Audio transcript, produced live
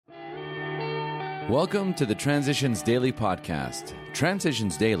Welcome to the Transitions Daily podcast.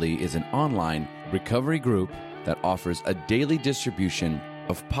 Transitions Daily is an online recovery group that offers a daily distribution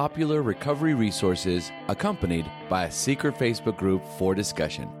of popular recovery resources accompanied by a secret Facebook group for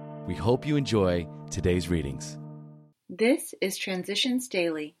discussion. We hope you enjoy today's readings. This is Transitions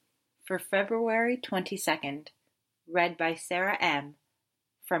Daily for February 22nd, read by Sarah M.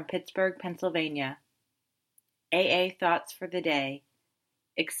 from Pittsburgh, Pennsylvania. AA Thoughts for the Day.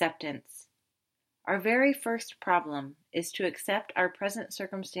 Acceptance. Our very first problem is to accept our present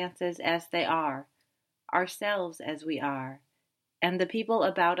circumstances as they are, ourselves as we are, and the people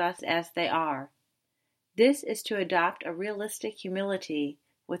about us as they are. This is to adopt a realistic humility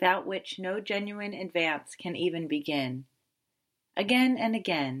without which no genuine advance can even begin. Again and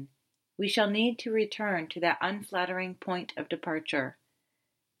again, we shall need to return to that unflattering point of departure.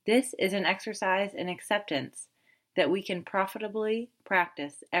 This is an exercise in acceptance that we can profitably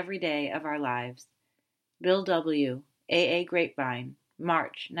practice every day of our lives. Bill W., AA Grapevine,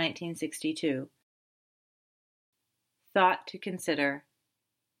 March 1962. Thought to consider.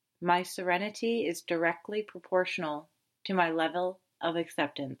 My serenity is directly proportional to my level of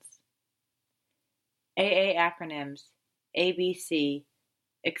acceptance. AA acronyms: ABC,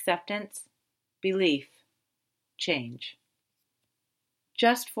 acceptance, belief, change.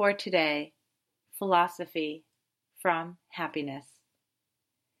 Just for today, philosophy from happiness.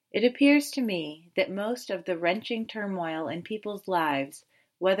 It appears to me that most of the wrenching turmoil in people's lives,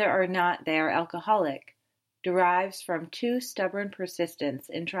 whether or not they are alcoholic, derives from too stubborn persistence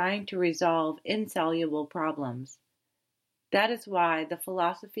in trying to resolve insoluble problems. That is why the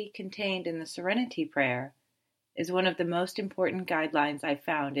philosophy contained in the Serenity Prayer is one of the most important guidelines I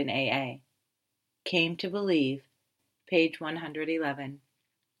found in AA. Came to Believe, page 111.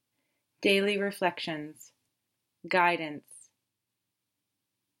 Daily Reflections. Guidance.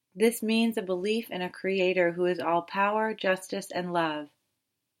 This means a belief in a Creator who is all power, justice, and love,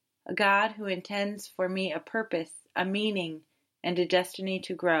 a God who intends for me a purpose, a meaning, and a destiny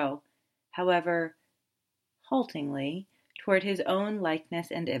to grow, however haltingly, toward His own likeness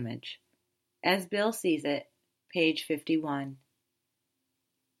and image. As Bill sees it, page 51.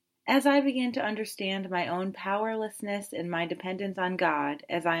 As I begin to understand my own powerlessness and my dependence on God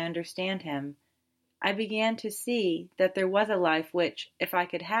as I understand Him, I began to see that there was a life which, if I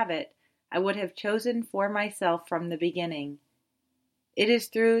could have it, I would have chosen for myself from the beginning. It is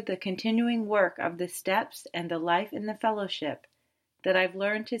through the continuing work of the steps and the life in the fellowship that I've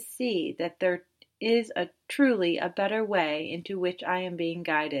learned to see that there is truly a better way into which I am being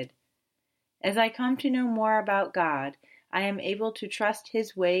guided. As I come to know more about God, I am able to trust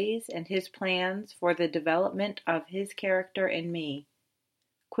His ways and His plans for the development of His character in me.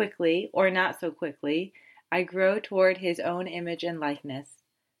 Quickly, or not so quickly, I grow toward His own image and likeness.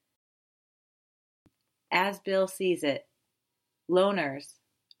 As Bill sees it, loners,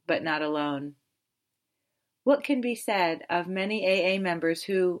 but not alone. What can be said of many AA members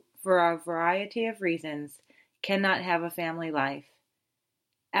who, for a variety of reasons, cannot have a family life?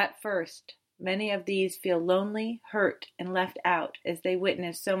 At first, many of these feel lonely, hurt, and left out as they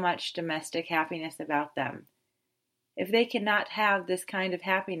witness so much domestic happiness about them. If they cannot have this kind of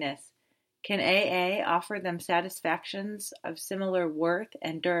happiness, can AA offer them satisfactions of similar worth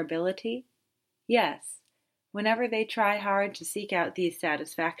and durability? Yes, whenever they try hard to seek out these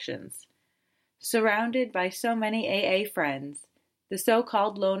satisfactions. Surrounded by so many AA friends, the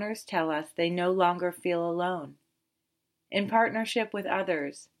so-called loners tell us they no longer feel alone. In partnership with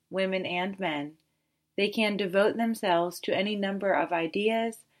others, women and men, they can devote themselves to any number of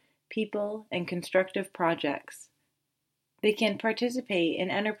ideas, people, and constructive projects. They can participate in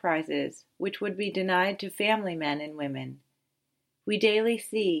enterprises which would be denied to family men and women. We daily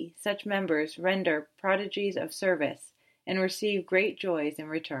see such members render prodigies of service and receive great joys in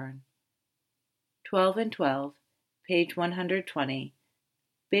return. 12 and 12, page 120.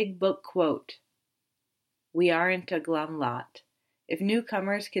 Big Book Quote. We aren't a glum lot. If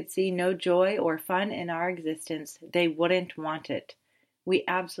newcomers could see no joy or fun in our existence, they wouldn't want it. We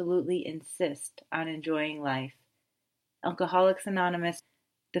absolutely insist on enjoying life. Alcoholics Anonymous,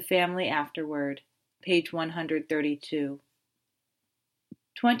 The Family Afterward, page 132.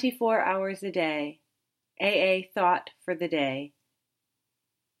 24 hours a day. AA Thought for the Day.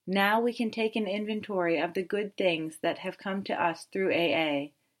 Now we can take an inventory of the good things that have come to us through AA.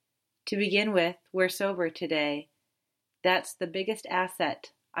 To begin with, we're sober today. That's the biggest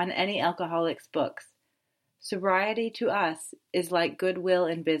asset on any alcoholic's books. Sobriety to us is like goodwill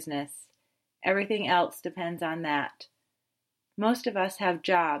in business. Everything else depends on that. Most of us have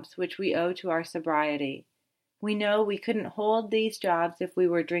jobs which we owe to our sobriety. We know we couldn't hold these jobs if we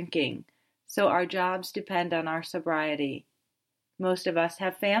were drinking, so our jobs depend on our sobriety. Most of us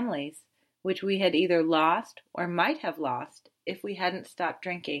have families, which we had either lost or might have lost if we hadn't stopped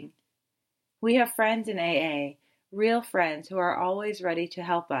drinking. We have friends in AA, real friends who are always ready to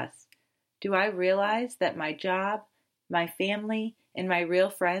help us. Do I realize that my job, my family, and my real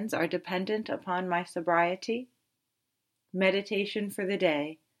friends are dependent upon my sobriety? Meditation for the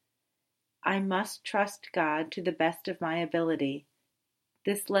day. I must trust God to the best of my ability.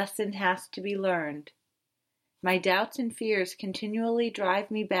 This lesson has to be learned. My doubts and fears continually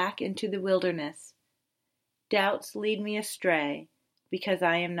drive me back into the wilderness. Doubts lead me astray because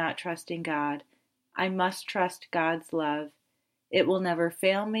I am not trusting God. I must trust God's love. It will never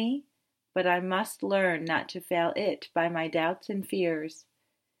fail me, but I must learn not to fail it by my doubts and fears.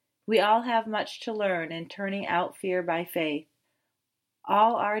 We all have much to learn in turning out fear by faith.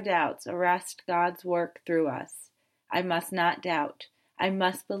 All our doubts arrest God's work through us. I must not doubt. I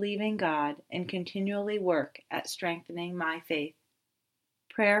must believe in God and continually work at strengthening my faith.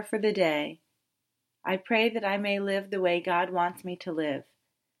 Prayer for the day. I pray that I may live the way God wants me to live.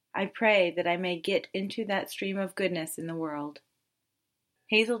 I pray that I may get into that stream of goodness in the world.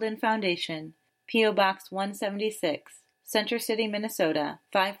 Hazelden Foundation, P.O. Box 176, Center City, Minnesota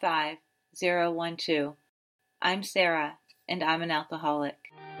 55012. I'm Sarah, and I'm an alcoholic.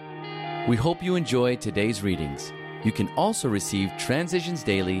 We hope you enjoyed today's readings. You can also receive Transitions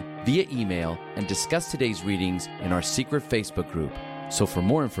Daily via email and discuss today's readings in our secret Facebook group. So for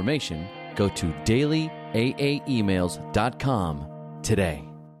more information, go to dailyaaemails.com today.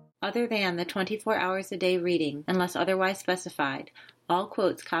 Other than the 24 hours a day reading, unless otherwise specified, all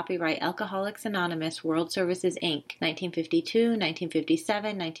quotes copyright Alcoholics Anonymous World Services, Inc., 1952,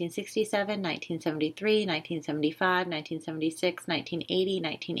 1957, 1967, 1973, 1975, 1976, 1980,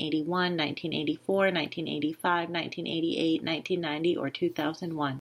 1981, 1984, 1985, 1988, 1990, or 2001.